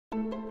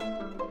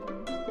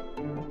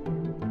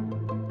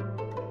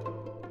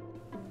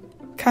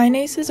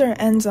Kinases are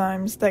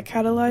enzymes that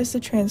catalyze the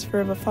transfer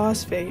of a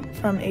phosphate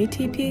from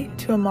ATP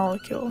to a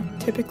molecule,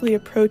 typically a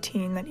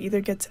protein that either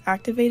gets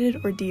activated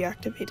or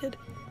deactivated.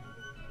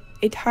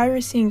 A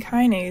tyrosine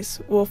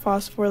kinase will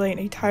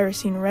phosphorylate a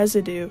tyrosine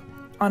residue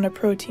on a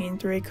protein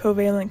through a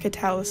covalent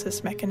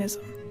catalysis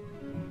mechanism.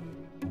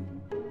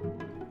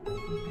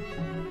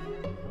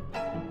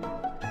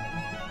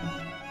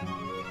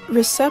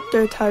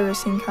 Receptor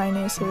tyrosine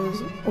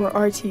kinases, or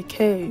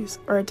RTKs,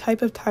 are a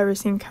type of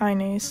tyrosine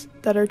kinase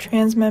that are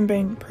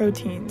transmembrane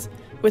proteins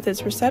with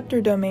its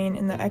receptor domain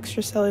in the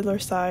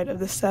extracellular side of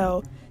the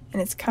cell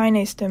and its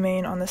kinase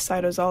domain on the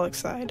cytosolic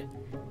side.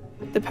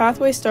 The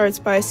pathway starts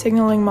by a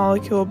signaling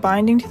molecule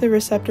binding to the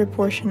receptor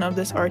portion of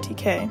this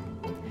RTK.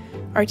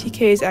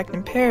 RTKs act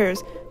in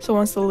pairs, so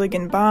once the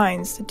ligand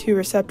binds, the two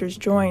receptors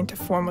join to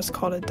form what's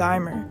called a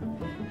dimer.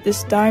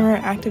 This dimer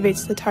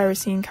activates the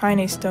tyrosine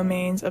kinase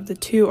domains of the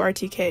two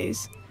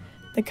RTKs.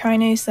 The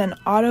kinase then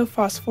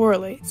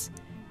autophosphorylates,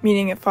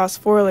 meaning it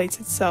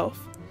phosphorylates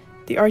itself.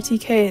 The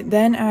RTK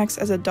then acts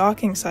as a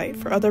docking site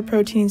for other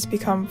proteins to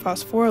become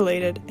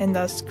phosphorylated and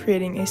thus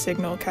creating a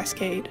signal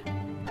cascade.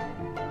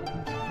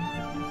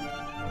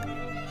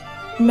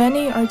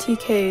 Many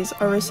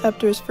RTKs are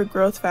receptors for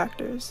growth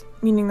factors,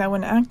 meaning that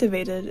when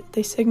activated,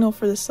 they signal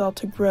for the cell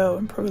to grow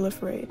and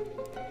proliferate.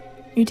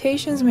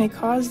 Mutations may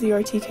cause the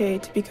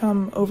RTK to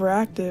become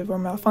overactive or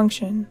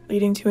malfunction,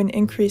 leading to an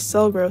increased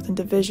cell growth and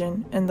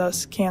division, and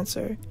thus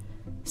cancer.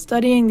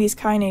 Studying these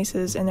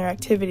kinases and their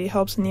activity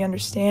helps in the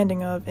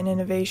understanding of and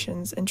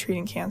innovations in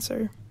treating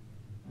cancer.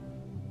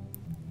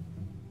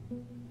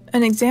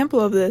 An example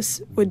of this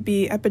would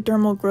be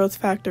epidermal growth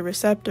factor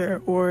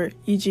receptor, or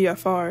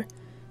EGFR.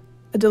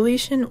 A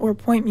deletion or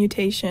point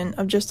mutation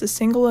of just a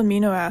single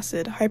amino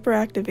acid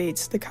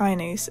hyperactivates the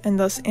kinase and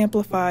thus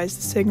amplifies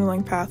the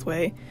signaling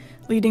pathway,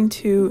 leading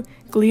to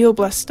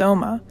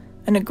glioblastoma,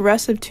 an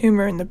aggressive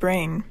tumor in the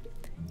brain.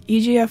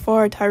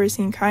 EGFR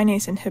tyrosine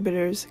kinase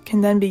inhibitors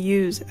can then be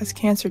used as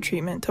cancer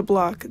treatment to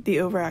block the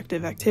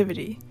overactive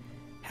activity.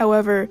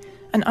 However,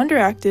 an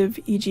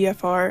underactive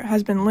EGFR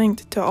has been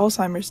linked to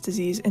Alzheimer's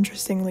disease,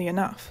 interestingly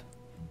enough.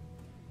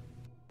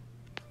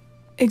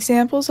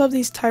 Examples of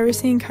these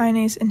tyrosine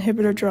kinase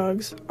inhibitor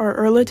drugs are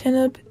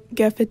erlotinib,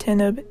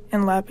 gefitinib,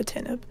 and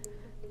lapatinib.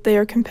 They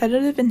are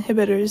competitive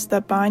inhibitors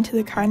that bind to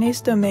the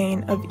kinase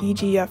domain of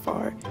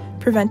EGFR,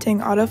 preventing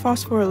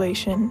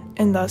autophosphorylation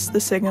and thus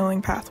the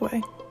signaling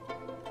pathway.